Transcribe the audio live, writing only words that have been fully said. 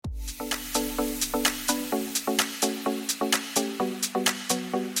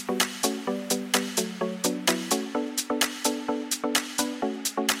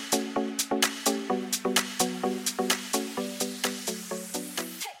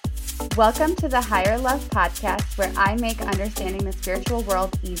Welcome to the Higher Love Podcast, where I make understanding the spiritual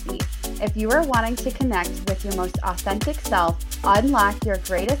world easy. If you are wanting to connect with your most authentic self, unlock your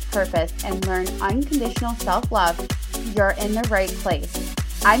greatest purpose, and learn unconditional self-love, you're in the right place.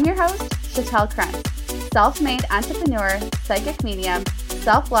 I'm your host, Chatelle Krentz, self-made entrepreneur, psychic medium,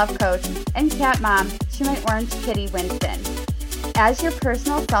 self-love coach, and cat mom to my orange kitty, Winston. As your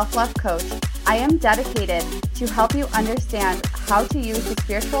personal self-love coach, I am dedicated to help you understand how to use the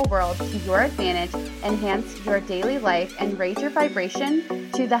spiritual world to your advantage, enhance your daily life, and raise your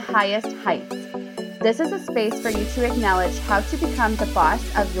vibration to the highest heights. This is a space for you to acknowledge how to become the boss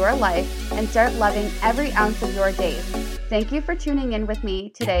of your life and start loving every ounce of your days. Thank you for tuning in with me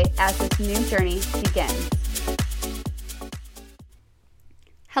today as this new journey begins.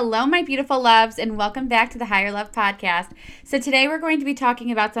 Hello, my beautiful loves, and welcome back to the Higher Love Podcast. So today we're going to be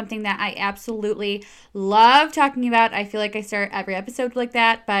talking about something that I absolutely love talking about. I feel like I start every episode like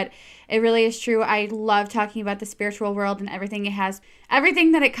that, but it really is true. I love talking about the spiritual world and everything it has,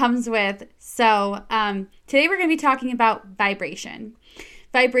 everything that it comes with. So today we're going to be talking about vibration.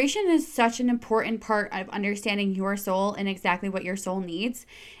 Vibration is such an important part of understanding your soul and exactly what your soul needs.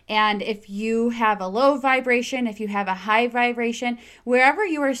 And if you have a low vibration, if you have a high vibration, wherever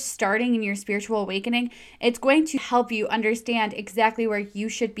you are starting in your spiritual awakening, it's going to help you understand exactly where you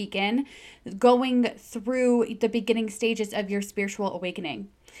should begin going through the beginning stages of your spiritual awakening.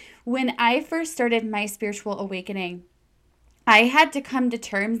 When I first started my spiritual awakening, I had to come to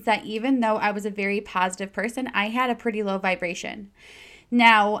terms that even though I was a very positive person, I had a pretty low vibration.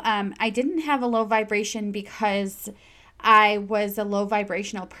 Now, I didn't have a low vibration because I was a low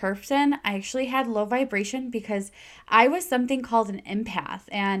vibrational person. I actually had low vibration because I was something called an empath,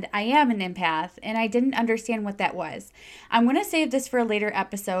 and I am an empath, and I didn't understand what that was. I'm going to save this for a later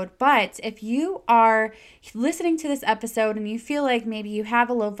episode, but if you are listening to this episode and you feel like maybe you have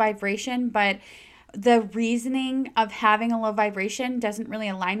a low vibration, but the reasoning of having a low vibration doesn't really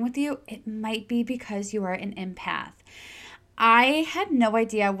align with you, it might be because you are an empath. I had no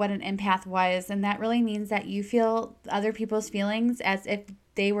idea what an empath was, and that really means that you feel other people's feelings as if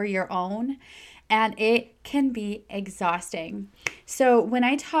they were your own, and it can be exhausting. So when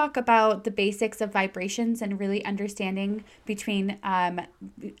I talk about the basics of vibrations and really understanding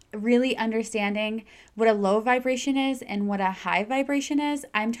what a low vibration is and what a high vibration is,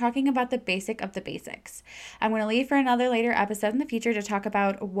 I'm talking about the basic of the basics. I'm going to leave for another later episode in the future to talk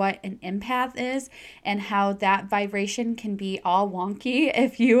about what an empath is and how that vibration can be all wonky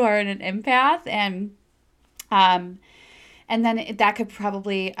if you are an empath, and then that could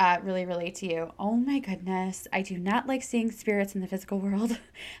probably really relate to you. Oh my goodness, I do not like seeing spirits in the physical world.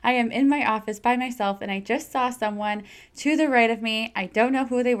 I am in my office by myself, and I just saw someone to the right of me. I don't know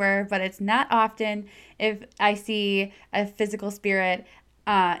who they were, but it's not often if I see a physical spirit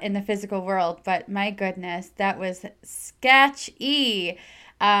in the physical world. But my goodness, that was sketchy.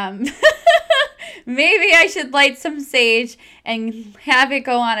 Maybe I should light some sage and have it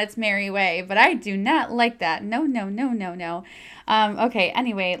go on its merry way, but I do not like that. No. Okay,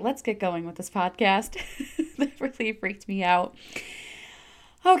 anyway, let's get going with this podcast. That really freaked me out.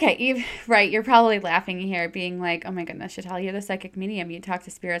 Okay, right, you're probably laughing here, being like, oh my goodness, Chatelle, you're the psychic medium. You talk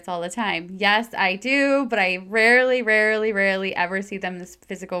to spirits all the time. Yes, I do, but I rarely ever see them in this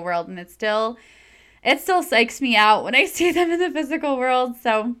physical world, and it still psychs me out when I see them in the physical world,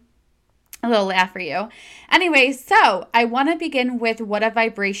 so a little laugh for you. Anyway, so I want to begin with what a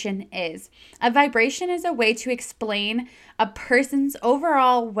vibration is. A vibration is a way to explain a person's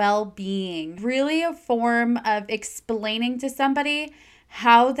overall well-being. Really a form of explaining to somebody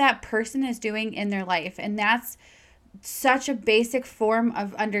how that person is doing in their life. And that's such a basic form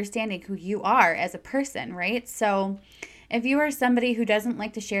of understanding who you are as a person, right? So if you are somebody who doesn't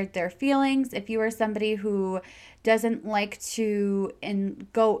like to share their feelings, if you are somebody who doesn't like to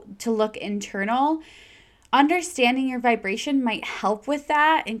go to look internal, understanding your vibration might help with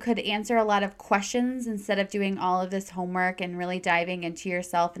that and could answer a lot of questions instead of doing all of this homework and really diving into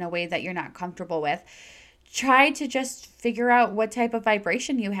yourself in a way that you're not comfortable with. Try to just figure out what type of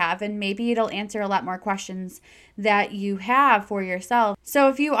vibration you have, and maybe it'll answer a lot more questions that you have for yourself. So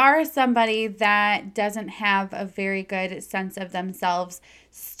if you are somebody that doesn't have a very good sense of themselves,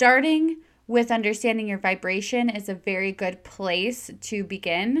 starting with understanding your vibration is a very good place to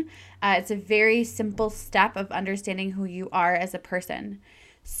begin. It's a very simple step of understanding who you are as a person.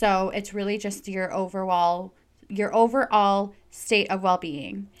 So it's really just your overall state of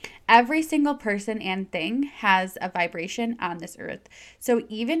well-being. Every single person and thing has a vibration on this earth. So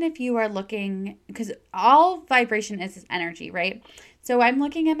even if you are looking, because all vibration is energy, right? So I'm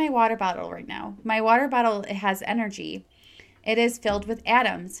looking at my water bottle right now. My water bottle, it has energy. It is filled with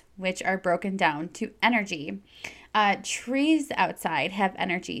atoms, which are broken down to energy. Trees outside have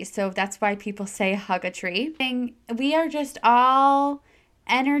energy, so that's why people say hug a tree. We are just all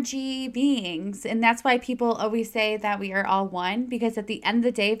energy beings, and that's why people always say that we are all one, because at the end of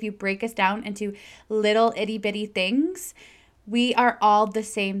the day, if you break us down into little itty bitty things, we are all the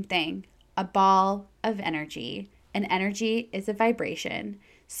same thing, a ball of energy, and energy is a vibration.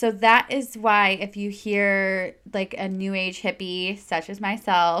 So that is why if you hear like a new age hippie such as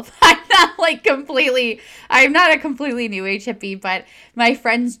myself, I'm not a completely new age hippie, but my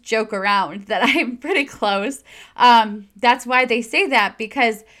friends joke around that I'm pretty close. That's why they say that,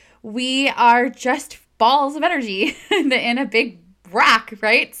 because we are just balls of energy in a big rock,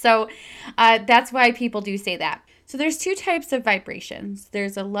 right? So that's why people do say that. So there's two types of vibrations.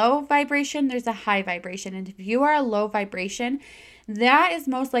 There's a low vibration, there's a high vibration. And if you are a low vibration, that is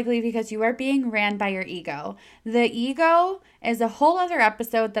most likely because you are being ran by your ego. The ego is a whole other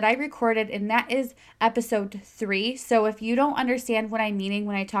episode that I recorded, and that is episode 3. So if you don't understand what I'm meaning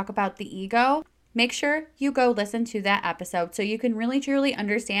when I talk about the ego, make sure you go listen to that episode so you can really truly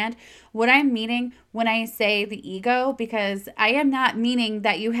understand what I'm meaning when I say the ego, because I am not meaning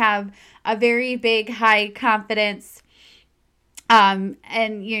that you have a very big, high confidence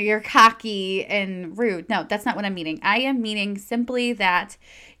and you're cocky and rude. No, that's not what I'm meaning. I am meaning simply that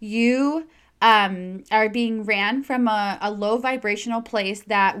you are being ran from a low vibrational place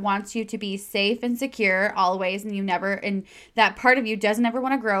that wants you to be safe and secure always, and that part of you doesn't ever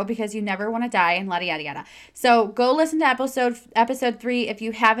want to grow because you never want to die, and yada yada yada. So go listen to episode 3 if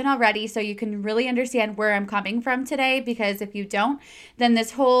you haven't already, so you can really understand where I'm coming from today, because if you don't, then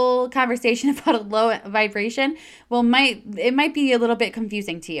this whole conversation about a low vibration might be a little bit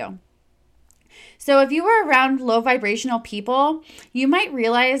confusing to you. So if you are around low vibrational people, you might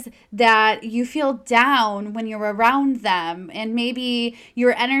realize that you feel down when you're around them, and maybe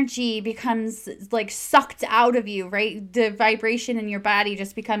your energy becomes like sucked out of you, right? The vibration in your body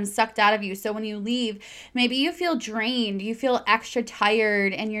just becomes sucked out of you. So when you leave, maybe you feel drained, you feel extra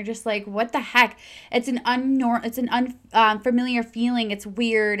tired, and you're just like, what the heck? It's an unfamiliar feeling. It's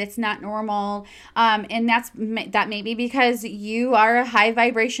weird. It's not normal. And that may be because you are a high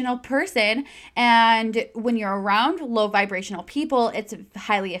vibrational person, and when you're around low vibrational people, it's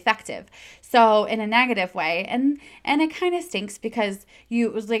highly effective. So in a negative way, and it kind of stinks because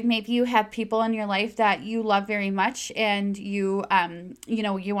maybe you have people in your life that you love very much, and you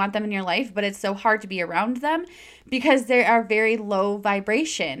want them in your life, but it's so hard to be around them because they are very low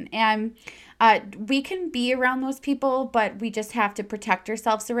vibration. And we can be around those people, but we just have to protect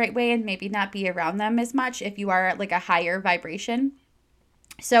ourselves the right way and maybe not be around them as much if you are like a higher vibration.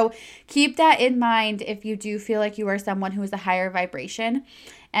 So keep that in mind if you do feel like you are someone who is a higher vibration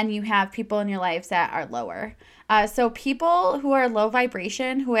and you have people in your lives that are lower. So people who are low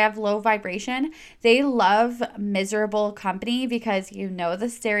vibration, who have low vibration, they love miserable company, because the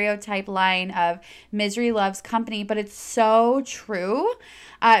stereotype line of misery loves company, but it's so true.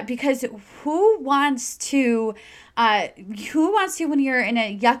 Because who wants to, when you're in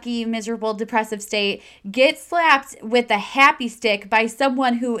a yucky, miserable, depressive state, get slapped with a happy stick by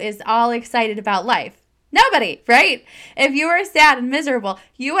someone who is all excited about life? Nobody, right? If you are sad and miserable,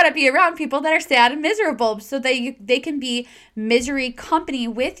 you want to be around people that are sad and miserable so that they can be misery company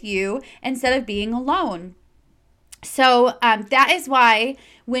with you instead of being alone. So that is why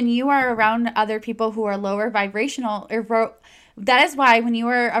when you are around other people who are lower vibrational, that is why when you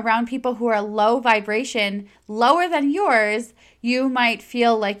are around people who are low vibration, lower than yours, you might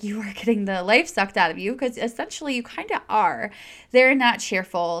feel like you are getting the life sucked out of you, because essentially you kind of are. They're not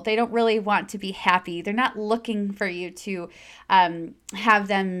cheerful. They don't really want to be happy. They're not looking for you to have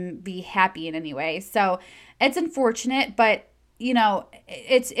them be happy in any way. So it's unfortunate, but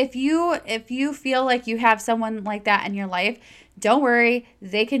it's if you feel like you have someone like that in your life, don't worry,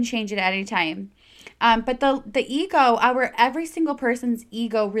 they can change it at any time. But the ego, every single person's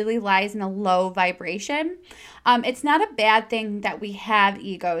ego really lies in a low vibration. It's not a bad thing that we have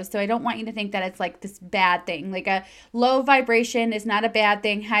egos. So I don't want you to think that it's like this bad thing. Like a low vibration is not a bad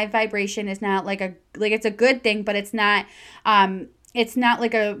thing. High vibration is not it's a good thing, but it's not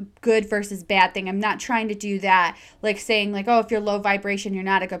like a good versus bad thing. I'm not trying to do that, like saying like, oh, if you're low vibration, you're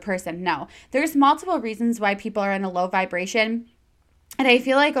not a good person. No, there's multiple reasons why people are in a low vibration. And I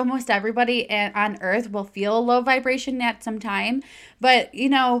feel like almost everybody on earth will feel a low vibration at some time. But,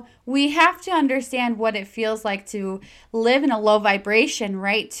 we have to understand what it feels like to live in a low vibration,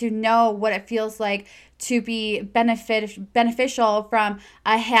 right? To know what it feels like to be beneficial from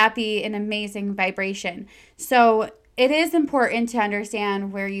a happy and amazing vibration. So it is important to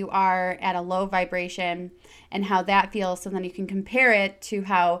understand where you are at a low vibration and how that feels, so then you can compare it to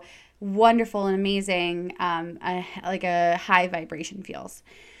how wonderful and amazing like a high vibration feels.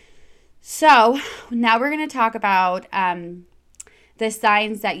 So now we're going to talk about the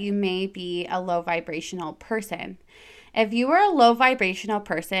signs that you may be a low vibrational person. If you are a low vibrational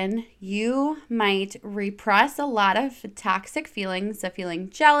person, you might repress a lot of toxic feelings of feeling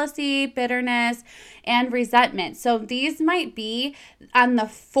jealousy, bitterness, and resentment. So these might be on the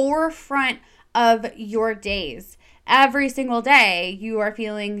forefront of your days. Every single day, you are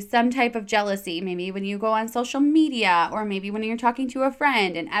feeling some type of jealousy. Maybe when you go on social media, or maybe when you're talking to a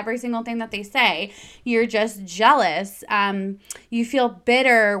friend, and every single thing that they say, you're just jealous. You feel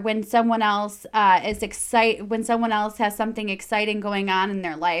bitter when someone else is excited, when someone else has something exciting going on in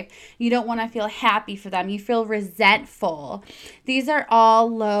their life. You don't want to feel happy for them. You feel resentful. These are all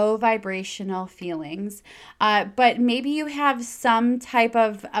low vibrational feelings. But maybe you have some type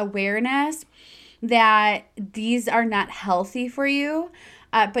of awareness that these are not healthy for you,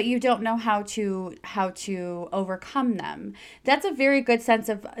 but you don't know how to overcome them. That's a very good sense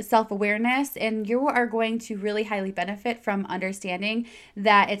of self-awareness, and you are going to really highly benefit from understanding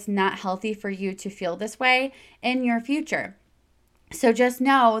that it's not healthy for you to feel this way in your future. So just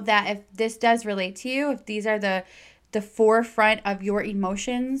know that if this does relate to you, if these are the forefront of your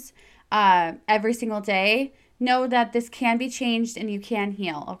emotions every single day, know that this can be changed and you can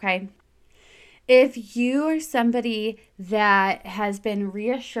heal, okay? If you are somebody that has been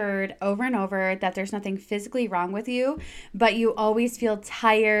reassured over and over that there's nothing physically wrong with you, but you always feel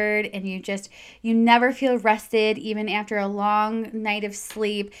tired and you never feel rested even after a long night of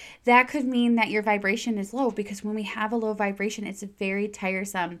sleep, that could mean that your vibration is low, because when we have a low vibration, it's very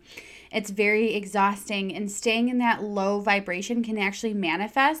tiresome. It's very exhausting, and staying in that low vibration can actually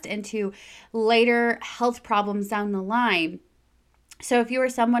manifest into later health problems down the line. So if you are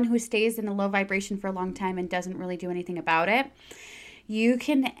someone who stays in a low vibration for a long time and doesn't really do anything about it, you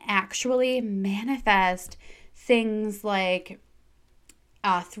can actually manifest things like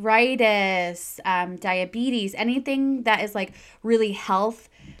arthritis, diabetes, anything that is like really health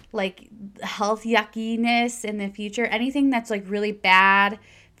yuckiness in the future, anything that's like really bad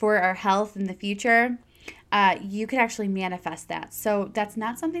for our health in the future. You could actually manifest that. So that's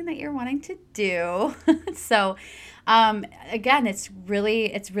not something that you're wanting to do. So again, it's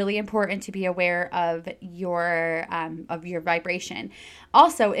really important to be aware of your vibration.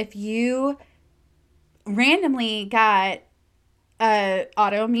 Also, if you randomly got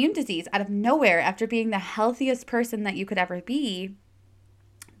autoimmune disease out of nowhere after being the healthiest person that you could ever be,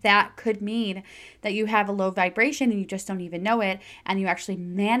 that could mean that you have a low vibration and you just don't even know it, and you actually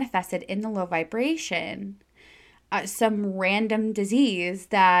manifested in the low vibration some random disease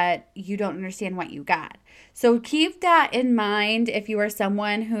that you don't understand what you got. So keep that in mind if you are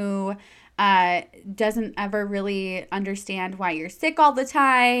someone who doesn't ever really understand why you're sick all the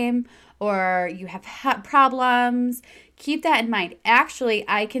time, or you have problems. Keep that in mind. Actually,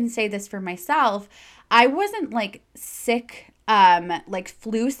 I can say this for myself. I wasn't like sick, like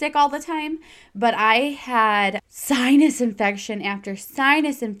flu sick all the time, but I had sinus infection after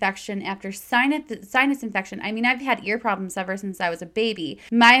sinus infection after sinus infection. I mean, I've had ear problems ever since I was a baby.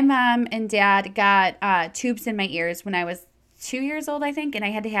 My mom and dad got tubes in my ears when I was 2 years old, I think, and I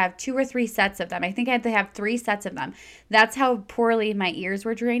had to have 2 or 3 sets of them. I think I had to have 3 sets of them. That's how poorly my ears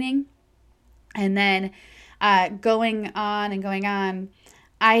were draining. And then going on and going on,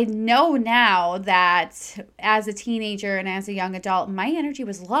 I know now that as a teenager and as a young adult, my energy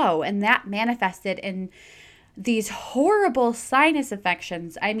was low, and that manifested in these horrible sinus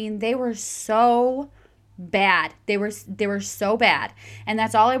infections. I mean, they were so bad. They were so bad. And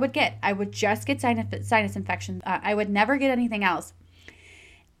that's all I would get. I would just get sinus infections. I would never get anything else.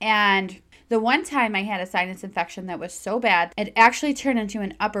 And the one time I had a sinus infection that was so bad, it actually turned into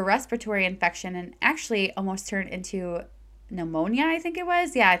an upper respiratory infection, and actually almost turned into pneumonia, I think it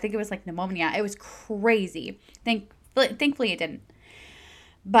was. Yeah, I think it was like pneumonia. It was crazy. Thankfully it didn't.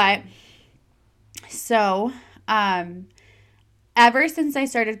 But so, ever since I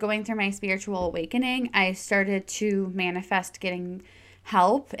started going through my spiritual awakening, I started to manifest getting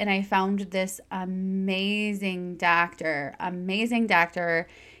help, and I found this amazing doctor.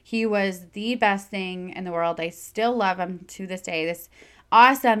 He was the best thing in the world. I still love him to this day. This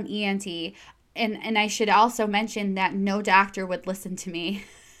awesome ENT. And I should also mention that no doctor would listen to me.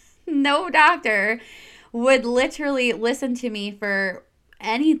 No doctor would literally listen to me for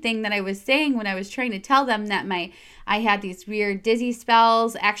anything that I was saying when I was trying to tell them that I I had these weird dizzy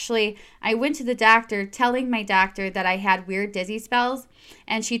spells. Actually, I went to the doctor telling my doctor that I had weird dizzy spells,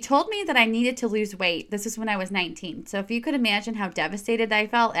 and she told me that I needed to lose weight. This is when I was 19. So if you could imagine how devastated I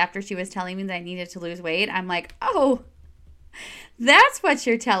felt after she was telling me that I needed to lose weight, I'm like, oh, that's what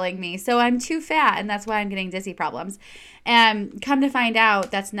you're telling me. So I'm too fat, and that's why I'm getting dizzy problems. And come to find out,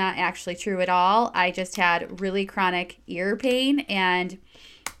 that's not actually true at all. I just had really chronic ear pain, and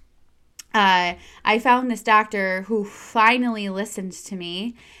I found this doctor who finally listened to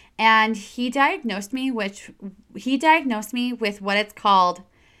me, and he diagnosed me with what it's called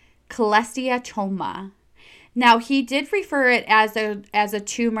cholesteatoma. Now, he did refer it as a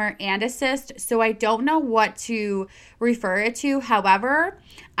tumor and a cyst, so I don't know what to refer it to. However,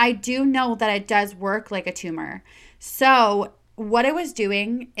 I do know that it does work like a tumor. So what I was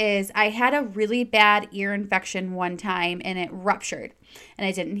doing is I had a really bad ear infection one time, and it ruptured, and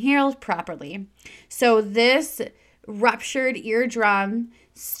I didn't heal properly. So this ruptured eardrum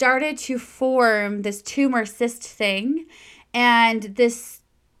started to form this tumor cyst thing, and this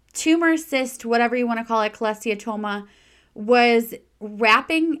tumor cyst, whatever you want to call it, cholesteatoma, was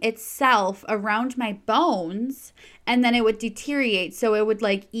wrapping itself around my bones, and then it would deteriorate. So it would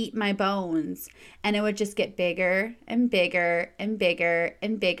like eat my bones, and it would just get bigger and bigger and bigger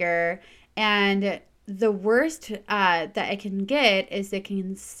and bigger. And the worst that it can get is it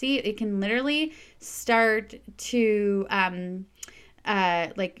can literally start to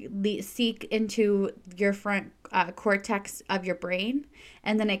seek into your front cortex of your brain,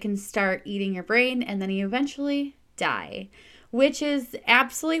 and then it can start eating your brain, and then you eventually die, which is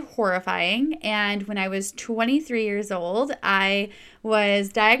absolutely horrifying. And when I was 23 years old, I was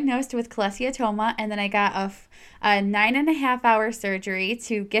diagnosed with cholesteatoma, and then I got a 9.5-hour surgery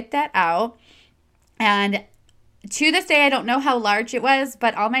to get that out. And to this day, I don't know how large it was,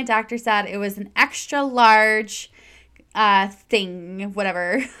 but all my doctor said it was an extra large thing,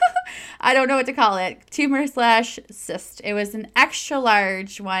 whatever. I don't know what to call it. Tumor/cyst. It was an extra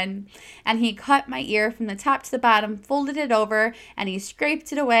large one, and he cut my ear from the top to the bottom, folded it over, and he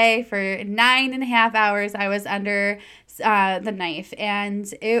scraped it away for 9.5 hours. I was under the knife,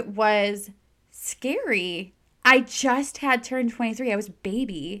 and it was scary. I just had turned 23. I was a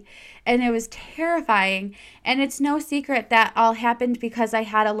baby, and it was terrifying. And it's no secret that all happened because I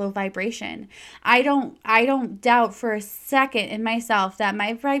had a low vibration. I don't doubt for a second in myself that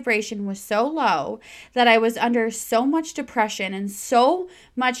my vibration was so low that I was under so much depression and so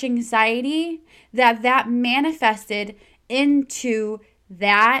much anxiety that manifested into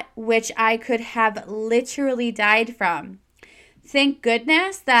that which I could have literally died from. Thank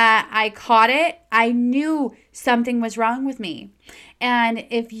goodness that I caught it. I knew something was wrong with me. And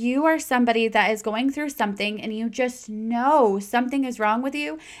if you are somebody that is going through something and you just know something is wrong with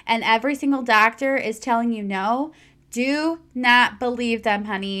you, and every single doctor is telling you no, do not believe them,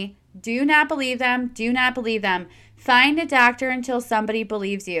 honey. Do not believe them. Do not believe them. Find a doctor until somebody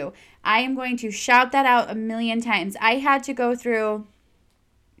believes you. I am going to shout that out a million times. I had to go through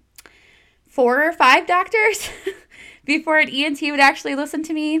 4 or 5 doctors before an ENT would actually listen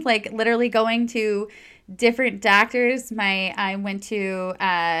to me, like literally going to different doctors. I went to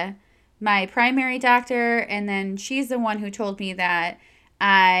my primary doctor, and then she's the one who told me that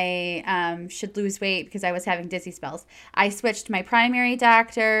I should lose weight because I was having dizzy spells. I switched my primary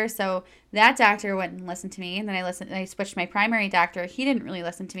doctor, so that doctor wouldn't listen to me. And then I switched my primary doctor. He didn't really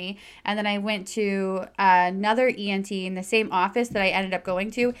listen to me. And then I went to another ENT in the same office that I ended up going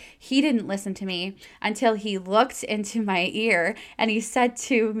to. He didn't listen to me until he looked into my ear, and he said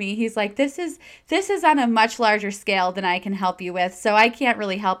to me, he's like, this is on a much larger scale than I can help you with, so I can't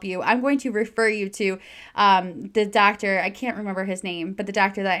really help you. I'm going to refer you to the doctor. I can't remember his name, but the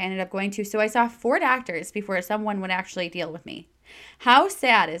doctor that I ended up going to. So I saw 4 doctors before someone would actually deal with me. How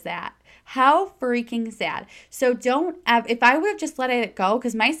sad is that? How freaking sad. So if I would have just let it go,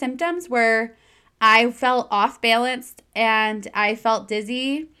 because my symptoms were I felt off balanced, and I felt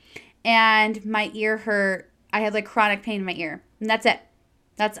dizzy, and my ear hurt. I had like chronic pain in my ear, and that's it.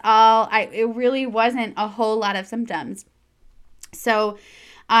 That's all. It really wasn't a whole lot of symptoms. So,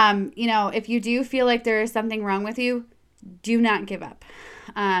 if you do feel like there is something wrong with you, do not give up.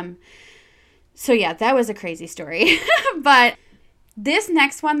 So yeah, that was a crazy story. But this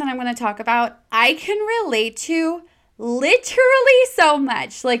next one that I'm going to talk about, I can relate to literally so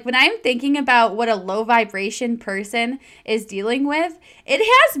much. Like when I'm thinking about what a low vibration person is dealing with, it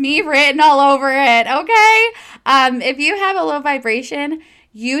has me written all over it, okay? If you have a low vibration,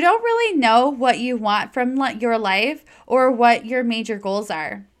 you don't really know what you want from your life or what your major goals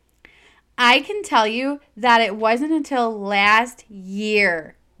are. I can tell you that it wasn't until last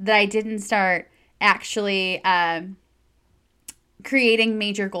year that I didn't start actually creating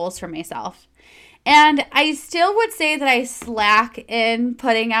major goals for myself. And I still would say that I slack in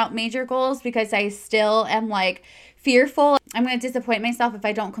putting out major goals because I still am like fearful. I'm going to disappoint myself if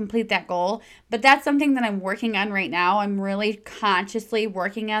I don't complete that goal. But that's something that I'm working on right now. I'm really consciously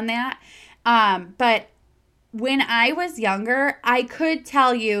working on that. But when I was younger, I could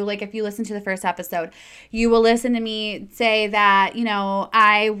tell you, like, if you listen to the first episode, you will listen to me say that,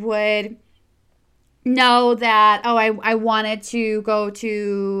 I would know that, I wanted to go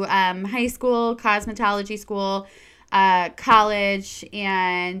to high school, cosmetology school, college,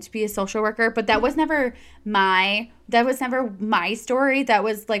 and be a social worker. But that was never my story. That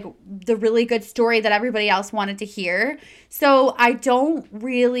was like the really good story that everybody else wanted to hear. So I don't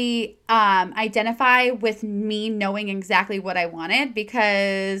really identify with me knowing exactly what I wanted,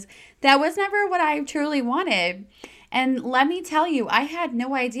 because that was never what I truly wanted. And let me tell you, I had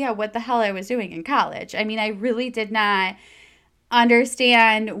no idea what the hell I was doing in college. I mean, I really did not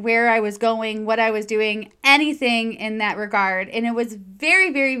understand where I was going, what I was doing, anything in that regard. And it was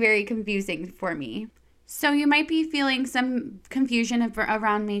very, very, very confusing for me. So you might be feeling some confusion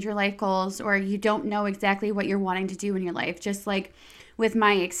around major life goals, or you don't know exactly what you're wanting to do in your life. Just like with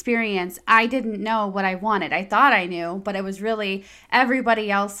my experience, I didn't know what I wanted. I thought I knew, but it was really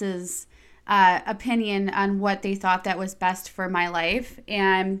everybody else's opinion on what they thought that was best for my life.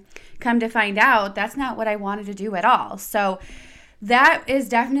 And come to find out, that's not what I wanted to do at all. So that is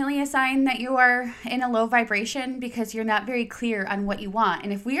definitely a sign that you are in a low vibration, because you're not very clear on what you want.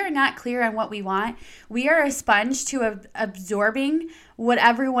 And if we are not clear on what we want, we are a sponge to absorbing what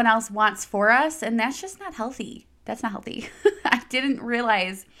everyone else wants for us. And that's just not healthy. That's not healthy. I didn't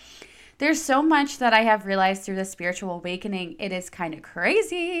realize there's so much that I have realized through the spiritual awakening. It is kind of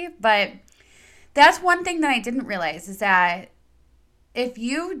crazy, but that's one thing that I didn't realize, is that if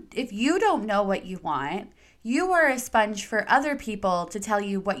you don't know what you want, you are a sponge for other people to tell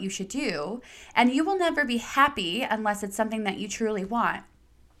you what you should do, and you will never be happy unless it's something that you truly want.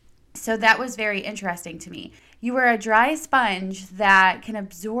 So that was very interesting to me. You are a dry sponge that can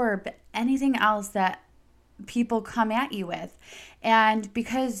absorb anything else that people come at you with. And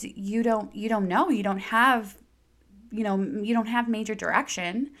because you don't know, you don't have major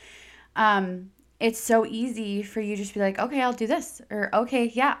direction, it's so easy for you to just be like, okay, I'll do this, or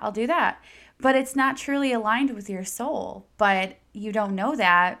okay, yeah, I'll do that. But it's not truly aligned with your soul. But you don't know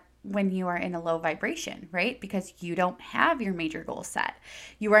that when you are in a low vibration, right? Because you don't have your major goal set.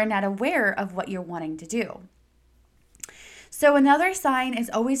 You are not aware of what you're wanting to do. So another sign is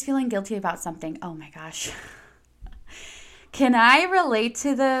always feeling guilty about something. Oh my gosh. Can I relate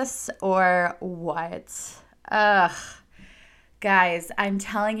to this or what? Ugh. Guys, I'm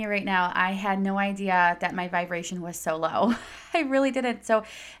telling you right now, I had no idea that my vibration was so low. I really didn't. So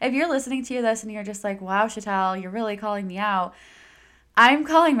if you're listening to this and you're just like, wow, Chantel, you're really calling me out, I'm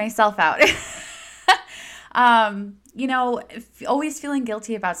calling myself out. Always feeling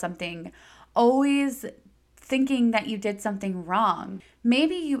guilty about something, always thinking that you did something wrong.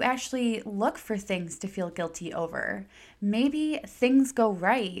 Maybe you actually look for things to feel guilty over. Maybe things go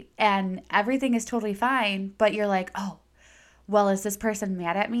right and everything is totally fine, but you're like, oh, well, is this person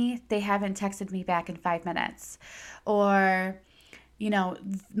mad at me? They haven't texted me back in 5 minutes. Or,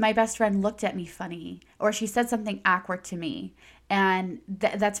 my best friend looked at me funny, or she said something awkward to me, and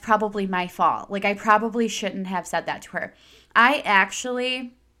that's probably my fault. Like, I probably shouldn't have said that to her. I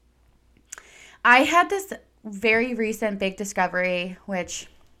had this very recent big discovery, which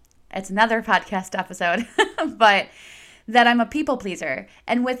it's another podcast episode, but that I'm a people pleaser.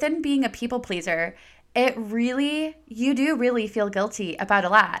 And within being a people pleaser, you do really feel guilty about a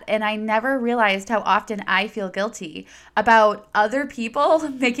lot. And I never realized how often I feel guilty about other people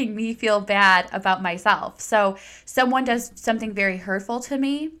making me feel bad about myself. So someone does something very hurtful to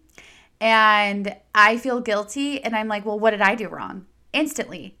me and I feel guilty, and I'm like, well, what did I do wrong?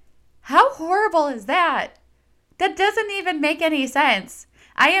 Instantly. How horrible is that? That doesn't even make any sense.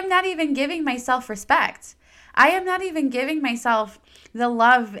 I am not even giving myself respect. I am not even giving myself the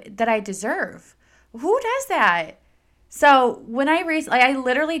love that I deserve. Who does that? So when I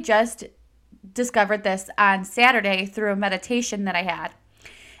literally just discovered this on Saturday through a meditation that I had.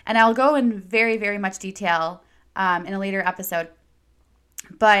 And I'll go in very, very much detail in a later episode.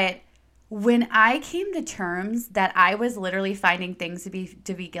 But when I came to terms that I was literally finding things to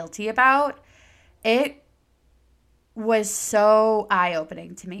be guilty about, it was so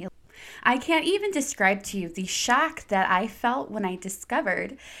eye-opening to me. I can't even describe to you the shock that I felt when I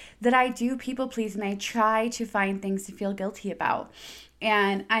discovered that I do people please and I try to find things to feel guilty about.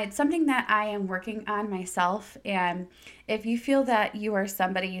 And it's something that I am working on myself. And if you feel that you are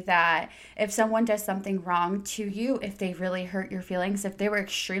somebody that if someone does something wrong to you, if they really hurt your feelings, if they were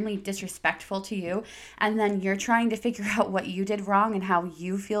extremely disrespectful to you, and then you're trying to figure out what you did wrong and how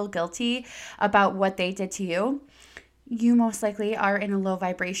you feel guilty about what they did to you, you most likely are in a low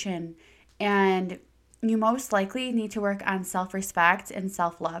vibration. And you most likely need to work on self-respect and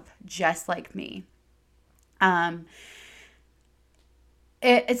self-love, just like me.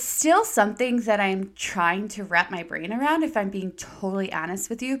 It's still something that I'm trying to wrap my brain around, if I'm being totally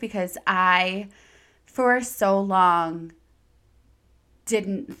honest with you, because I, for so long,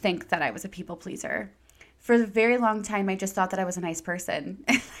 didn't think that I was a people pleaser. For a very long time, I just thought that I was a nice person.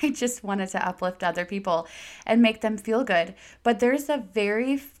 And I just wanted to uplift other people and make them feel good. But there's a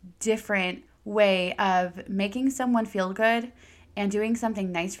very different way of making someone feel good and doing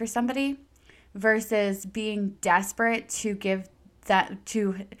something nice for somebody versus being desperate to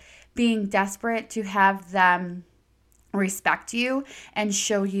have them respect you and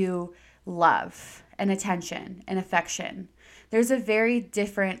show you love and attention and affection. There's a very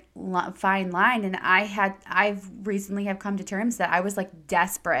different fine line, and I've recently have come to terms that I was like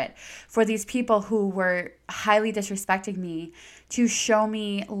desperate for these people who were highly disrespecting me to show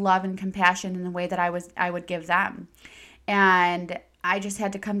me love and compassion in the way that I would give them. And I just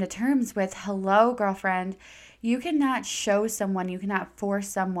had to come to terms with, hello, girlfriend, you cannot force someone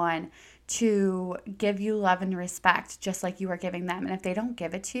to give you love and respect just like you are giving them. And if they don't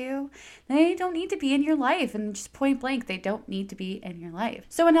give it to you, they don't need to be in your life. And just point blank, they don't need to be in your life.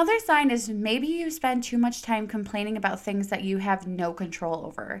 So another sign is maybe you spend too much time complaining about things that you have no control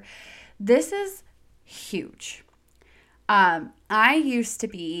over. This is huge. I used to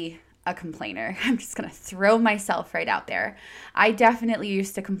be a complainer. I'm just going to throw myself right out there. I definitely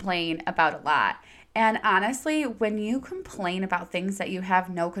used to complain about a lot. And honestly, when you complain about things that you have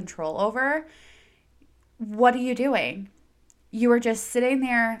no control over, what are you doing? You are just sitting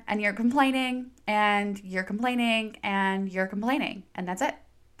there and you're complaining and you're complaining and you're complaining. And that's it.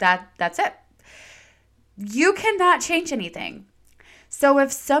 That's it. You cannot change anything. So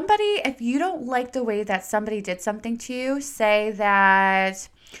if you don't like the way that somebody did something to you, say that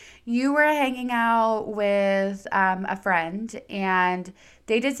you were hanging out with a friend and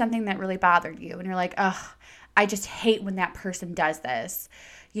they did something that really bothered you and you're like, ugh, I just hate when that person does this.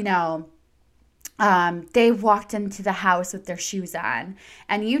 They walked into the house with their shoes on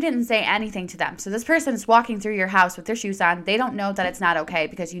and you didn't say anything to them. So this person is walking through your house with their shoes on. They don't know that it's not okay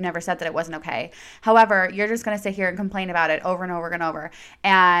because you never said that it wasn't okay. However, you're just going to sit here and complain about it over and over and over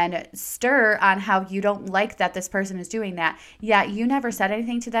and stir on how you don't like that this person is doing that. Yet you never said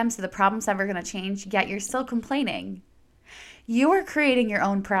anything to them, so the problem's never going to change, yet you're still complaining. You are creating your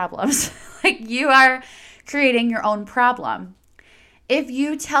own problems. You are creating your own problem. If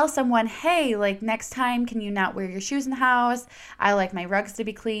you tell someone, hey, next time, can you not wear your shoes in the house? I like my rugs to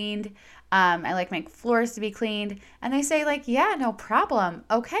be cleaned. I like my floors to be cleaned. And they say yeah, no problem.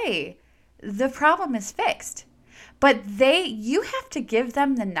 Okay, the problem is fixed. But you have to give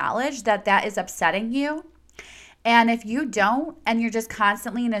them the knowledge that is upsetting you. And if you don't, and you're just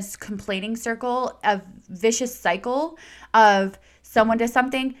constantly in a complaining circle, a vicious cycle of someone does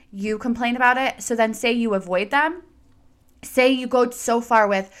something, you complain about it. So then say you avoid them. Say you go so far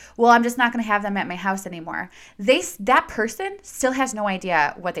with, well, I'm just not going to have them at my house anymore. That person still has no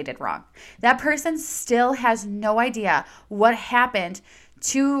idea what they did wrong. That person still has no idea what happened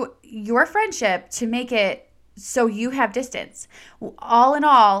to your friendship to make it so you have distance. All in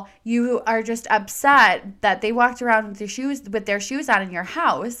all, you are just upset that they walked around with their shoes on in your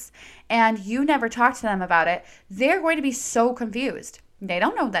house and you never talked to them about it. They're going to be so confused. They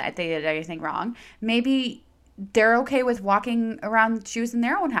don't know that they did anything wrong. Maybe they're okay with walking around with shoes in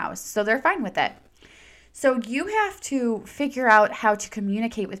their own house, so they're fine with it. So you have to figure out how to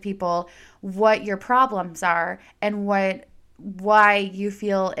communicate with people what your problems are and why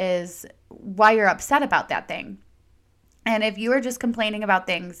you're upset about that thing. And if you are just complaining about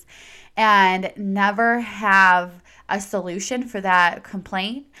things and never have a solution for that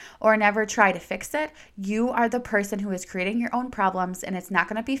complaint or never try to fix it, you are the person who is creating your own problems, and it's not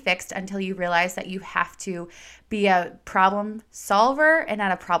going to be fixed until you realize that you have to be a problem solver and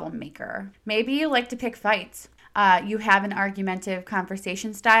not a problem maker. Maybe you like to pick fights. You have an argumentative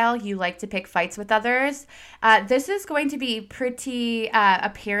conversation style. You like to pick fights with others. This is going to be pretty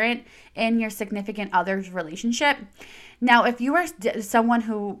apparent in your significant other's relationship. Now, if you are someone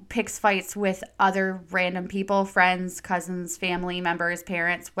who picks fights with other random people, friends, cousins, family members,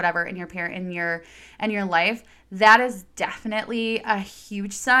 parents, whatever in your life, that is definitely a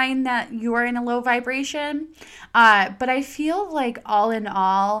huge sign that you are in a low vibration. But I feel like all in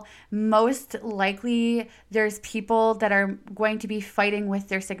all, most likely there's people that are going to be fighting with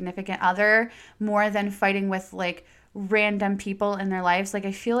their significant other more than fighting with like random people in their lives. Like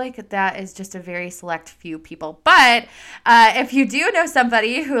I feel like that is just a very select few people. But if you do know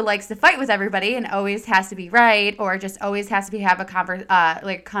somebody who likes to fight with everybody and always has to be right, or just always has to have a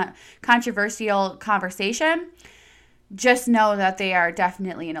controversial conversation, just know that they are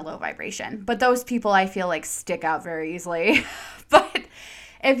definitely in a low vibration. But those people I feel like stick out very easily. But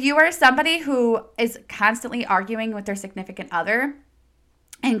if you are somebody who is constantly arguing with their significant other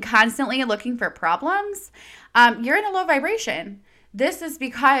and constantly looking for problems, you're in a low vibration. This is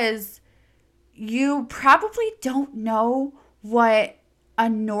because you probably don't know what a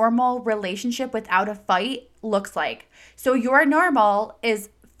normal relationship without a fight looks like. So your normal is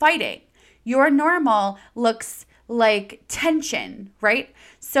fighting. Your normal looks like tension, right?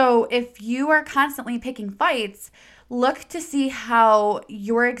 So if you are constantly picking fights, look to see how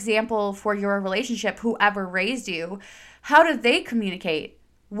your example for your relationship, whoever raised you, how did they communicate?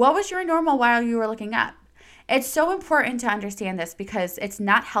 What was your normal while you were looking up? It's so important to understand this because it's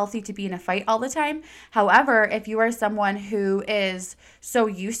not healthy to be in a fight all the time. However, if you are someone who is so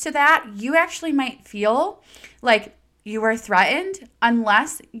used to that, you actually might feel like you are threatened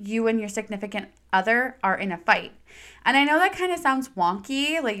unless you and your significant other are in a fight. And I know that kind of sounds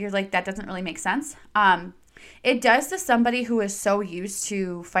wonky, like you're like, that doesn't really make sense. It does to somebody who is so used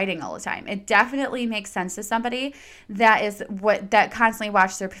to fighting all the time. It definitely makes sense to somebody that constantly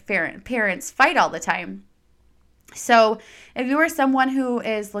watch their parents fight all the time. So if you are someone who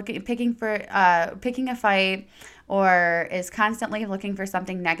is picking a fight or is constantly looking for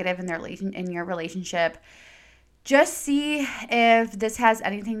something negative in your relationship, just see if this has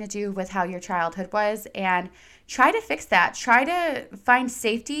anything to do with how your childhood was and try to fix that. Try to find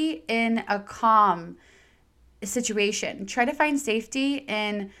safety in a calm situation. Try to find safety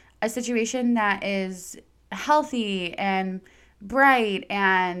in a situation that is healthy and bright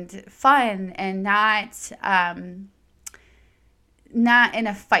and fun and not in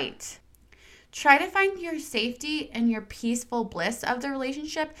a fight. Try to find your safety and your peaceful bliss of the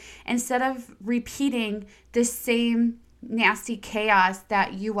relationship instead of repeating the same nasty chaos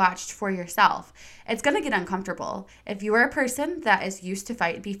that you watched for yourself. It's going to get uncomfortable. If you are a person that is used to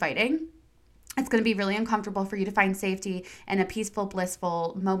fighting, it's going to be really uncomfortable for you to find safety and a peaceful,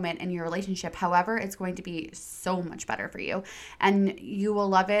 blissful moment in your relationship. However, it's going to be so much better for you, and you will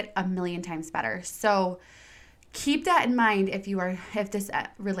love it a million times better. So keep that in mind if this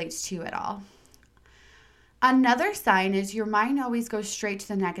relates to you at all. Another sign is your mind always goes straight to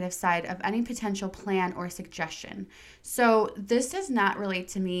the negative side of any potential plan or suggestion. So this does not relate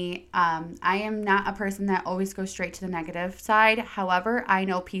to me. I am not a person that always goes straight to the negative side. However, I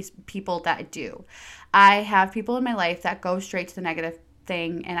know people that do. I have people in my life that go straight to the negative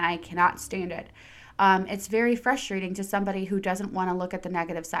thing, and I cannot stand it. It's very frustrating to somebody who doesn't want to look at the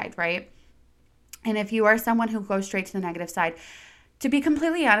negative side, right? And if you are someone who goes straight to the negative side, to be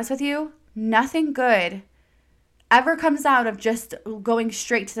completely honest with you, nothing good ever comes out of just going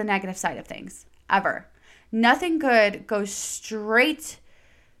straight to the negative side of things, ever. Nothing good comes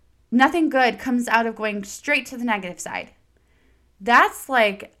out of going straight to the negative side. That's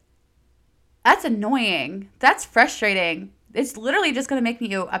annoying. That's frustrating. It's literally just going to make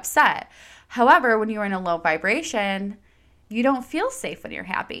you upset. However, when you're in a low vibration, you don't feel safe when you're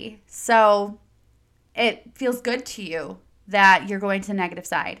happy. So it feels good to you that you're going to the negative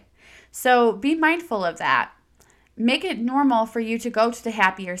side. So be mindful of that. Make it normal for you to go to the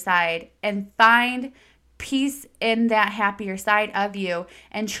happier side and find peace in that happier side of you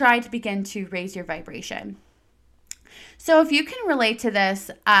and try to begin to raise your vibration. So if you can relate to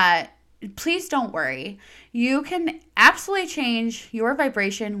this, please don't worry. You can absolutely change your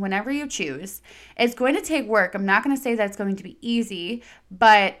vibration whenever you choose. It's going to take work. I'm not going to say that it's going to be easy,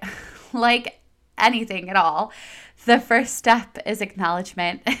 but like anything at all, the first step is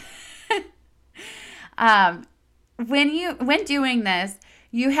acknowledgement. When doing this,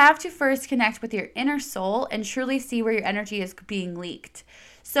 you have to first connect with your inner soul and truly see where your energy is being leaked.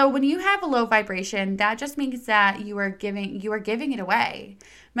 So when you have a low vibration, that just means that you are giving it away.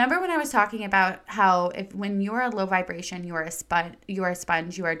 Remember when I was talking about how when you are a low vibration, you are a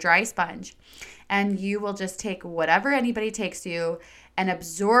sponge, you are a dry sponge. and you will just take whatever anybody takes you and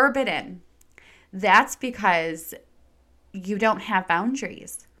absorb it in. That's because you don't have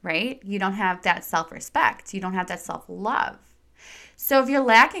boundaries, right? You don't have that self-respect. You don't have that self-love. So if you're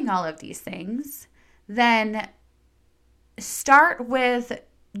lacking all of these things, then start with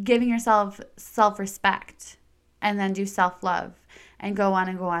giving yourself self-respect and then do self-love and go on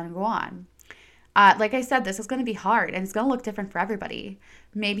and go on and go on. Like I said, this is going to be hard and it's going to look different for everybody.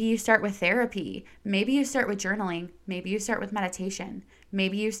 Maybe you start with therapy. Maybe you start with journaling. Maybe you start with meditation.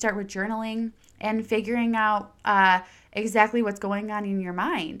 Maybe you start with journaling and figuring out exactly what's going on in your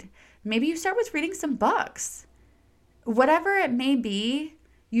mind. Maybe you start with reading some books. Whatever it may be,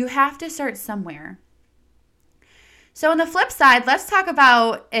 you have to start somewhere. So on the flip side, let's talk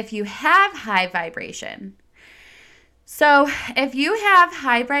about if you have high vibration. So if you have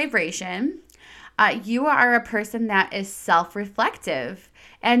high vibration, you are a person that is self-reflective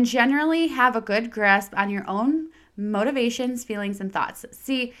and generally have a good grasp on your own motivations, feelings, and thoughts.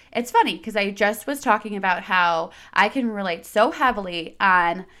 See, it's funny because I just was talking about how I can relate so heavily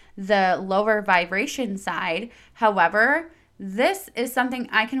on the lower vibration side. However, this is something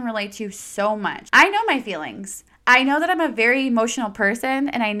I can relate to so much. I know my feelings. I know that I'm a very emotional person,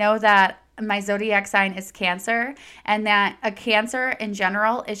 and I know that my zodiac sign is Cancer, and that a Cancer in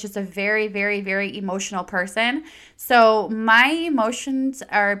general is just a very, very, very emotional person. So my emotions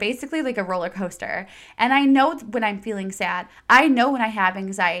are basically like a roller coaster. And I know when I'm feeling sad. I know when I have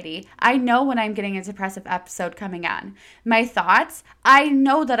anxiety. I know when I'm getting a depressive episode coming on. My thoughts, I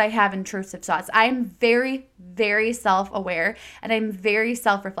know that I have intrusive thoughts. I'm very, very self-aware, and I'm very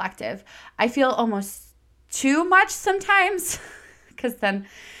self-reflective. I feel almost too much sometimes because then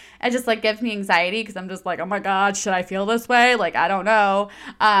it just like gives me anxiety because I'm just like, oh my God, should I feel this way? Like, I don't know.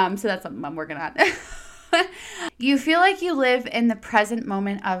 So that's something I'm working on. You feel like you live in the present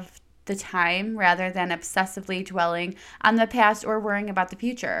moment of the time rather than obsessively dwelling on the past or worrying about the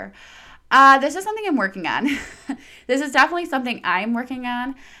future. This is something I'm working on. This is definitely something I'm working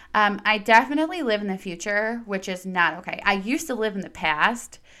on. I definitely live in the future, which is not okay. I used to live in the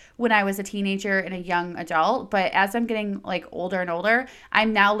past when I was a teenager and a young adult, but as I'm getting like older and older,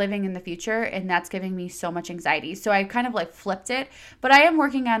 I'm now living in the future, and that's giving me so much anxiety. So I kind of like flipped it, but I am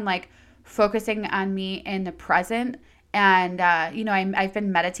working on like focusing on me in the present. And, I've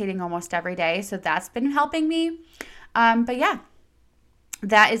been meditating almost every day, so that's been helping me. But yeah,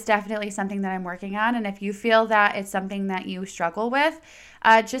 that is definitely something that I'm working on. And if you feel that it's something that you struggle with,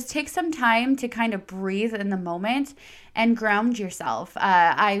 just take some time to kind of breathe in the moment and ground yourself.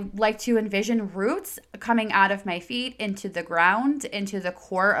 I like to envision roots coming out of my feet into the ground, into the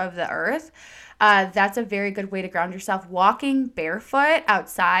core of the earth. That's a very good way to ground yourself. Walking barefoot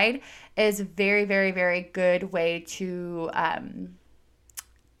outside is a very, very, very good way to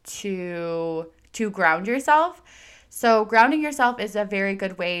ground yourself. So grounding yourself is a very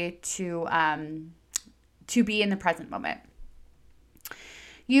good way to be in the present moment.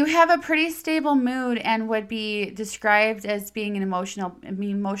 You have a pretty stable mood and would be described as being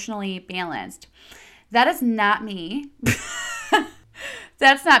emotionally balanced. That is not me.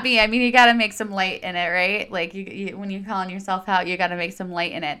 That's not me. I mean, you got to make some light in it, right? Like you when you're calling yourself out, you got to make some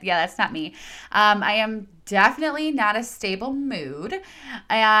light in it. Yeah, that's not me. I am definitely not a stable mood,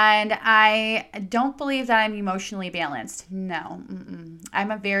 and I don't believe that I'm emotionally balanced. No,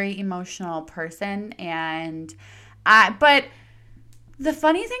 I'm a very emotional person, but the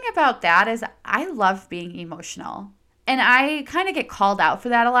funny thing about that is I love being emotional. And I kind of get called out for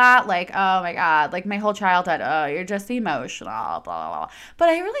that a lot. Like, oh my God, like my whole childhood, oh, you're just emotional, blah, blah, blah. But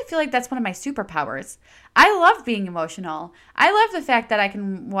I really feel like that's one of my superpowers. I love being emotional. I love the fact that I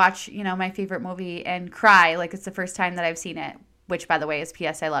can watch, my favorite movie and cry like it's the first time that I've seen it, which, by the way, is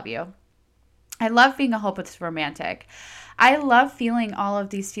P.S. I love you. I love being a hopeless romantic. I love feeling all of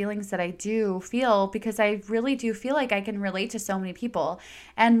these feelings that I do feel because I really do feel like I can relate to so many people.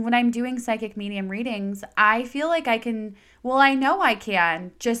 And when I'm doing psychic medium readings, I feel like I know I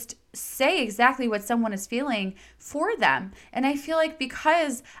can just say exactly what someone is feeling for them. And I feel like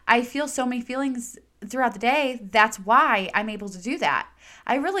because I feel so many feelings throughout the day, that's why I'm able to do that.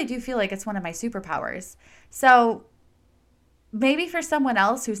 I really do feel like it's one of my superpowers. So maybe for someone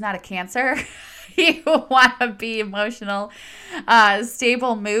else who's not a Cancer, you want to be emotional,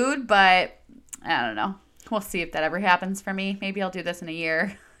 stable mood, but I don't know. We'll see if that ever happens for me. Maybe I'll do this in a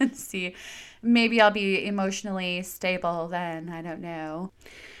year and see. Maybe I'll be emotionally stable then. I don't know.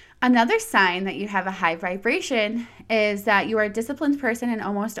 Another sign that you have a high vibration is that you are a disciplined person and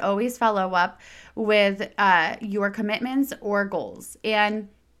almost always follow up with your commitments or goals. And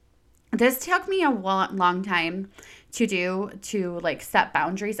This took me a long time to like set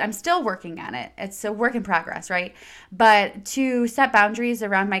boundaries. I'm still working on it. It's a work in progress, right? But to set boundaries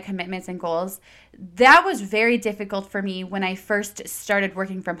around my commitments and goals, that was very difficult for me when I first started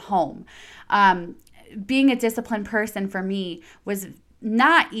working from home. Being a disciplined person for me was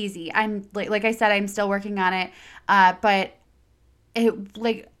not easy. I'm like I said, I'm still working on it. But it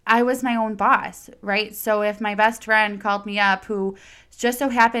like I was my own boss, right? So if my best friend called me up, who just so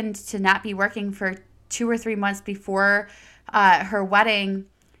happened to not be working for 2 or 3 months before her wedding,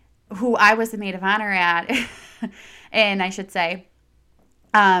 who I was the maid of honor at, and I should say,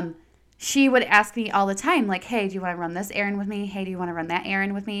 um, she would ask me all the time, like, hey, do you want to run this errand with me? Hey, do you want to run that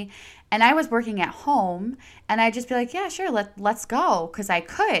errand with me? And I was working at home, and I'd just be like, yeah, sure, let's go, because I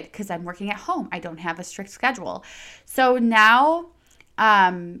could, because I'm working at home. I don't have a strict schedule. So now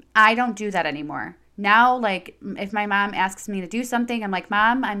I don't do that anymore. Now, like, if my mom asks me to do something, I'm like,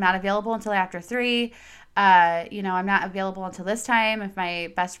 Mom, I'm not available until after 3. I'm not available until this time. If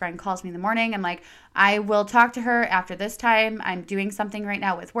my best friend calls me in the morning, I'm like, I will talk to her after this time. I'm doing something right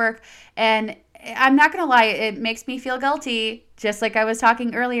now with work. And I'm not going to lie, it makes me feel guilty. Just like I was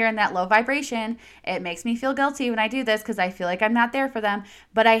talking earlier in that low vibration, it makes me feel guilty when I do this because I feel like I'm not there for them.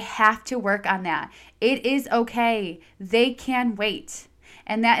 But I have to work on that. It is okay. They can wait.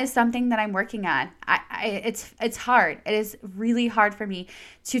 And that is something that I'm working on. It's hard. It is really hard for me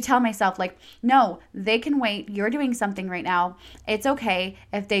to tell myself, like, no, they can wait. You're doing something right now. It's okay.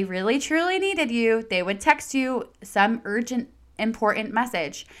 If they really truly needed you, they would text you some urgent, important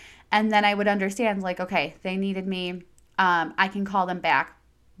message. And then I would understand, like, okay, they needed me. I can call them back,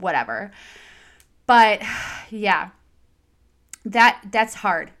 whatever. But yeah, that's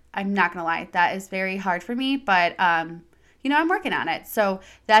hard. I'm not gonna lie. That is very hard for me. But I'm working on it. So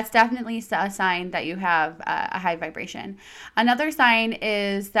that's definitely a sign that you have a high vibration. Another sign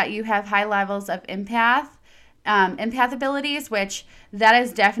is that you have high levels of empath abilities, which that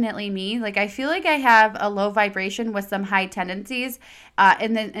is definitely me. Like, I feel like I have a low vibration with some high tendencies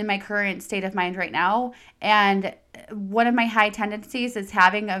in my current state of mind right now. And one of my high tendencies is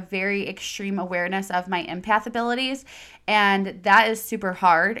having a very extreme awareness of my empath abilities. And that is super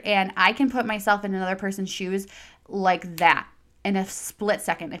hard. And I can put myself in another person's shoes like that in a split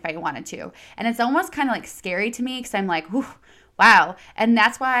second if I wanted to. And it's almost kind of like scary to me because I'm like, wow. And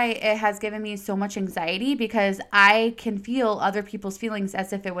that's why it has given me so much anxiety, because I can feel other people's feelings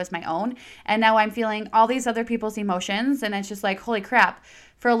as if it was my own. And now I'm feeling all these other people's emotions. And it's just like, holy crap.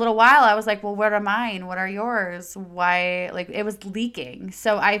 For a little while, I was like, well, what are mine? What are yours? Why? Like, it was leaking.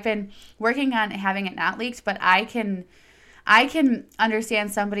 So I've been working on having it not leaked, but I can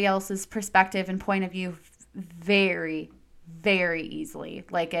understand somebody else's perspective and point of view very, very easily.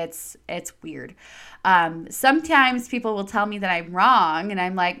 Like, it's weird. Sometimes people will tell me that I'm wrong, and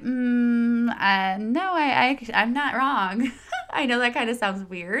I'm like, no, I'm not wrong. I know that kind of sounds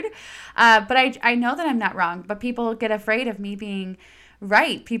weird, but I know that I'm not wrong. But people get afraid of me being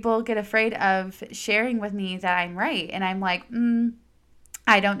right. People get afraid of sharing with me that I'm right, and I'm like,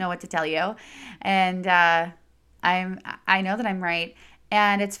 I don't know what to tell you, and I know that I'm right.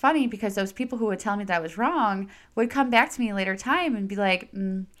 And it's funny because those people who would tell me that I was wrong would come back to me later time and be like,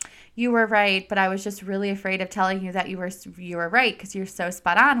 you were right, but I was just really afraid of telling you that you were right because you're so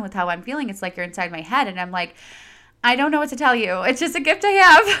spot on with how I'm feeling. It's like you're inside my head. And I'm like, I don't know what to tell you. It's just a gift I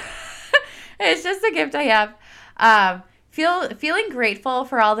have. It's just a gift I have. Feeling grateful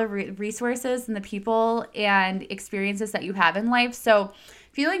for all the resources and the people and experiences that you have in life. So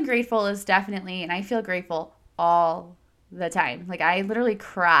feeling grateful is definitely, and I feel grateful all the time. Like, I literally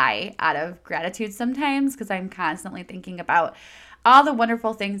cry out of gratitude sometimes because I'm constantly thinking about all the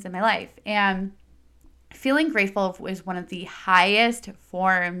wonderful things in my life. And feeling grateful is one of the highest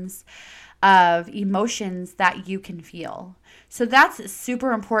forms of emotions that you can feel. So that's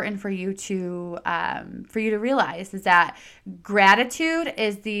super important for you to realize, is that gratitude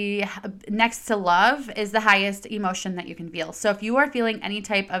is the next to love is the highest emotion that you can feel. So if you are feeling any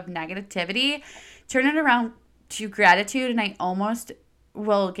type of negativity, turn it around to gratitude, and I almost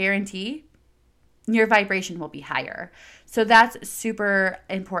will guarantee your vibration will be higher. So that's super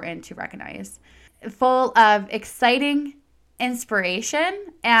important to recognize. Full of exciting inspiration,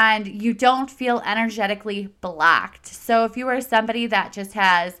 and you don't feel energetically blocked. So if you are somebody that just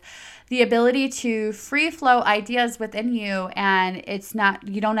has the ability to free flow ideas within you, and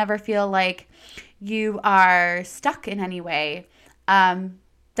you don't ever feel like you are stuck in any way,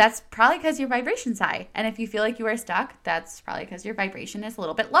 that's probably because your vibration's high. And if you feel like you are stuck, that's probably because your vibration is a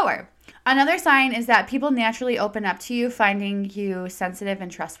little bit lower. Another sign is that people naturally open up to you, finding you sensitive and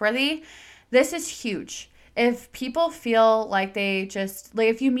trustworthy. This is huge. If people feel like they just, like,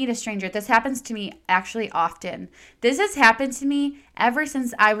 if you meet a stranger, this happens to me actually often. This has happened to me ever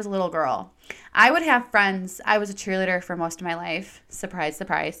since I was a little girl. I would have friends. I was a cheerleader for most of my life. Surprise,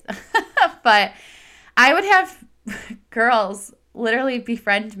 surprise. But I would have girls literally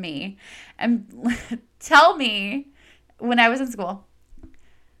befriend me and tell me when I was in school,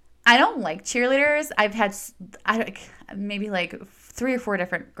 I don't like cheerleaders. I've had maybe like 3 or 4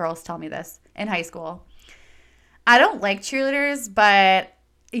 different girls tell me this in high school. I don't like cheerleaders, but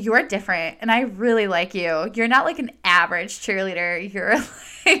you're different and I really like you. You're not like an average cheerleader.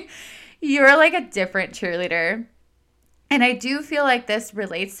 You're like a different cheerleader. And I do feel like this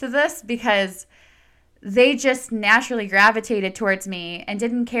relates to this because they just naturally gravitated towards me and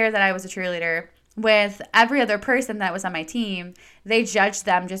didn't care that I was a cheerleader. With every other person that was on my team, they judged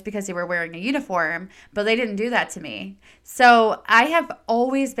them just because they were wearing a uniform, but they didn't do that to me. So I have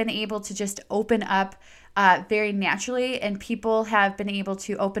always been able to just open up very naturally, and people have been able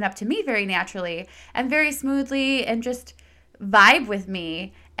to open up to me very naturally and very smoothly and just vibe with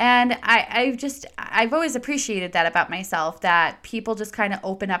me. And I've always appreciated that about myself, that people just kind of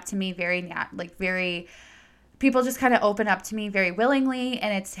open up to me people just kind of open up to me very willingly,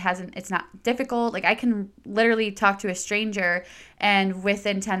 and it's not difficult. Like, I can literally talk to a stranger and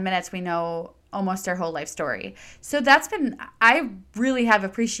within 10 minutes we know almost our whole life story. So I really have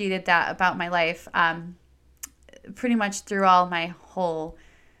appreciated that about my life, pretty much through all my whole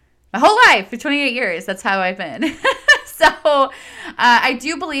life for 28 years. That's how I've been. So I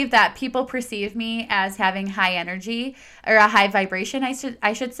do believe that people perceive me as having high energy, or a high vibration,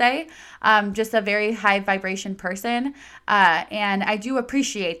 I should say, just a very high vibration person. And I do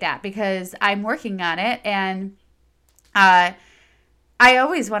appreciate that because I'm working on it, and I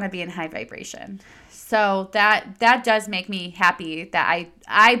always want to be in high vibration. So that does make me happy that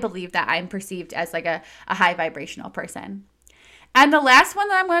I believe that I'm perceived as like a high vibrational person. And the last one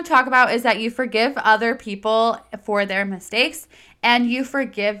that I'm going to talk about is that you forgive other people for their mistakes and you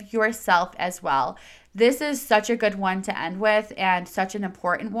forgive yourself as well. This is such a good one to end with, and such an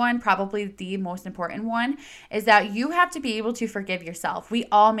important one, probably the most important one, is that you have to be able to forgive yourself. We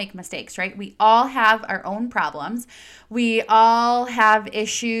all make mistakes, right? We all have our own problems. We all have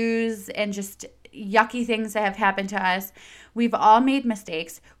issues and just yucky things that have happened to us. We've all made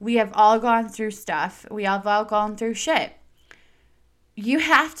mistakes. We have all gone through stuff. We have all gone through shit. You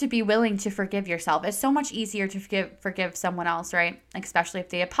have to be willing to forgive yourself. It's so much easier to forgive someone else, right? Especially if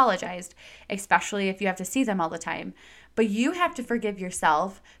they apologized, especially if you have to see them all the time. But you have to forgive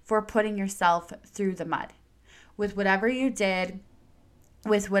yourself for putting yourself through the mud. With whatever you did,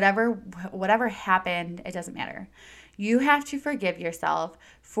 with whatever happened, it doesn't matter. You have to forgive yourself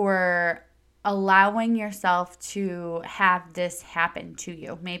for allowing yourself to have this happen to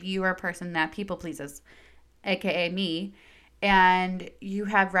you. Maybe you are a person that people pleases, aka me. And you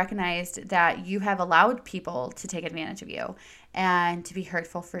have recognized that you have allowed people to take advantage of you and to be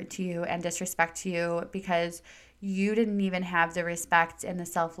hurtful to you and disrespect to you because you didn't even have the respect and the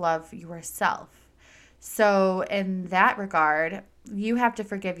self-love yourself. So in that regard, you have to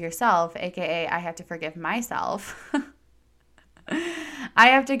forgive yourself, aka I have to forgive myself. I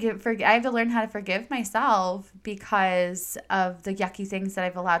have to learn how to forgive myself because of the yucky things that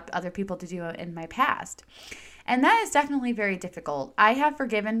I've allowed other people to do in my past. And that is definitely very difficult. I have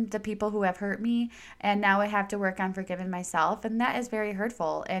forgiven the people who have hurt me, and now I have to work on forgiving myself, and that is very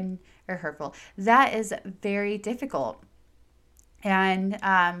hurtful. That is very difficult. And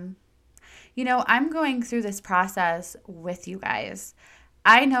I'm going through this process with you guys.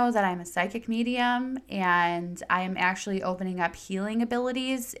 I know that I'm a psychic medium, and I am actually opening up healing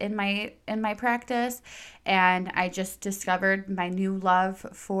abilities in my practice, and I just discovered my new love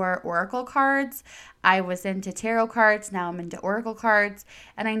for oracle cards. I was into tarot cards, now I'm into oracle cards,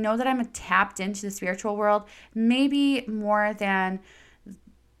 and I know that I'm tapped into the spiritual world maybe more than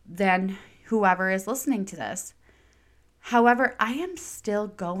whoever is listening to this. However, I am still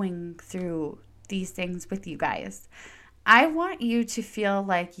going through these things with you guys. I want you to feel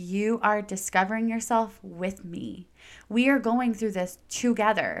like you are discovering yourself with me. We are going through this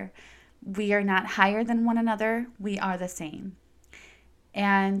together. We are not higher than one another. We are the same.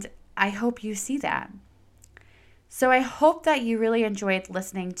 And I hope you see that. So I hope that you really enjoyed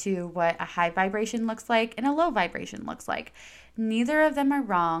listening to what a high vibration looks like and a low vibration looks like. Neither of them are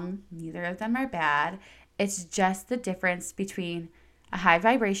wrong. Neither of them are bad. It's just the difference between a high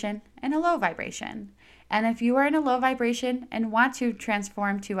vibration and a low vibration. And if you are in a low vibration and want to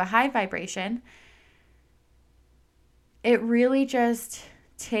transform to a high vibration, it really just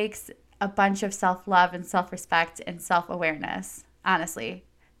takes a bunch of self-love and self-respect and self-awareness, honestly.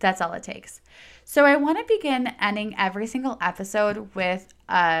 That's all it takes. So I want to begin ending every single episode with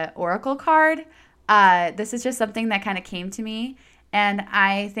an oracle card. This is just something that kind of came to me, and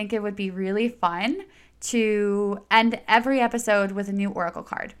I think it would be really fun to end every episode with a new oracle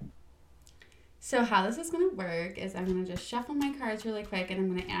card. So how this is going to work is I'm going to just shuffle my cards really quick, and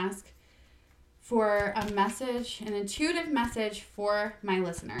I'm going to ask for a message, an intuitive message for my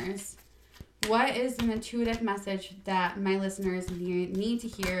listeners. What is an intuitive message that my listeners need to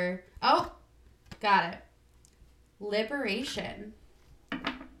hear? Oh, got it. Liberation.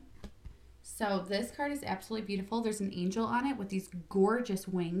 So this card is absolutely beautiful. There's an angel on it with these gorgeous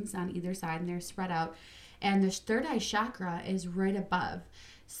wings on either side, and they're spread out. And the third eye chakra is right above.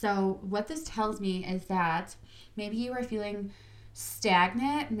 So what this tells me is that maybe you are feeling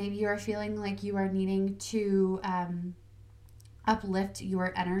stagnant. Maybe you are feeling like you are needing to uplift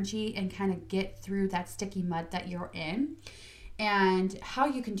your energy and kind of get through that sticky mud that you're in. And how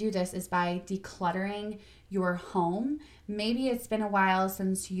you can do this is by decluttering your home. Maybe it's been a while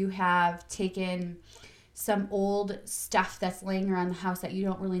since you have taken some old stuff that's laying around the house that you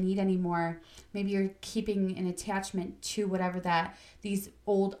don't really need anymore. Maybe you're keeping an attachment to whatever these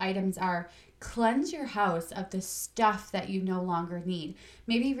old items are. Cleanse your house of the stuff that you no longer need.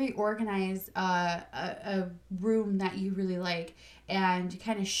 Maybe reorganize a room that you really like and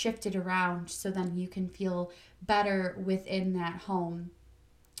kind of shift it around so then you can feel better within that home.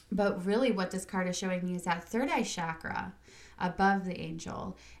 But really what this card is showing me is that third eye chakra above the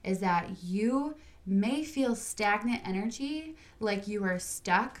angel is that you may feel stagnant energy, like you are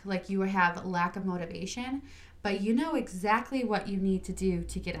stuck, like you have lack of motivation, but you know exactly what you need to do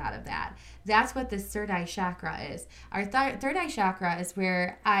to get out of that. That's what this third eye chakra is. Our third eye chakra is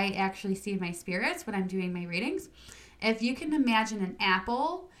where I actually see my spirits when I'm doing my readings. If you can imagine an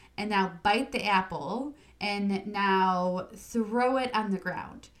apple and now bite the apple and now throw it on the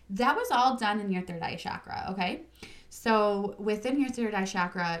ground. That was all done in your third eye chakra, okay? So within your third eye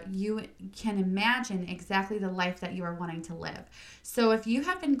chakra, you can imagine exactly the life that you are wanting to live. So if you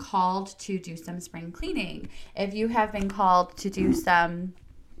have been called to do some spring cleaning, if you have been called to do some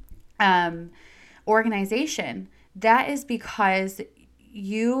organization, that is because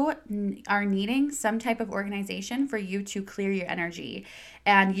you are needing some type of organization for you to clear your energy.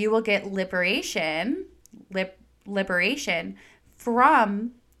 And you will get liberation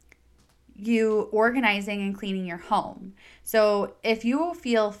from you organizing and cleaning your home. So if you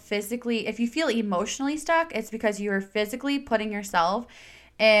feel emotionally stuck, it's because you are physically putting yourself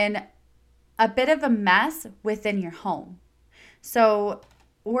in a bit of a mess within your home. So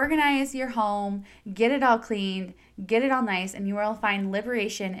organize your home, get it all cleaned, get it all nice, and you will find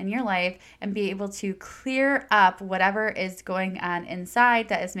liberation in your life and be able to clear up whatever is going on inside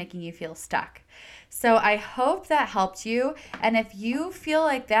that is making you feel stuck. So I hope that helped you. And if you feel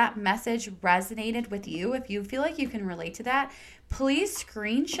like that message resonated with you, if you feel like you can relate to that, please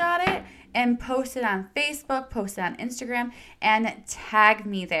screenshot it and post it on Facebook, post it on Instagram, and tag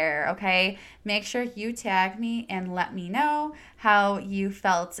me there, okay? Make sure you tag me and let me know how you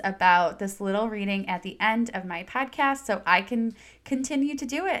felt about this little reading at the end of my podcast so I can continue to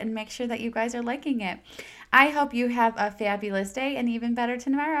do it and make sure that you guys are liking it. I hope you have a fabulous day and even better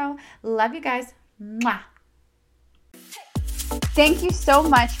tomorrow. Love you guys. Mwah. Thank you so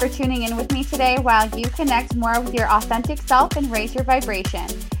much for tuning in with me today while you connect more with your authentic self and raise your vibration.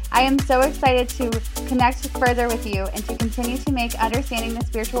 I am so excited to connect further with you and to continue to make understanding the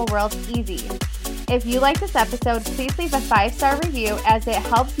spiritual world easy. If you like this episode, please leave a 5-star review as it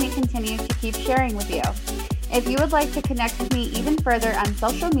helps me continue to keep sharing with you. If you would like to connect with me even further on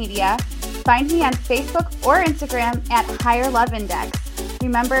social media, find me on Facebook or Instagram at Higher Love Index.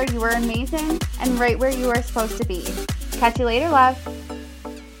 Remember, you are amazing and right where you are supposed to be. Catch you later, love.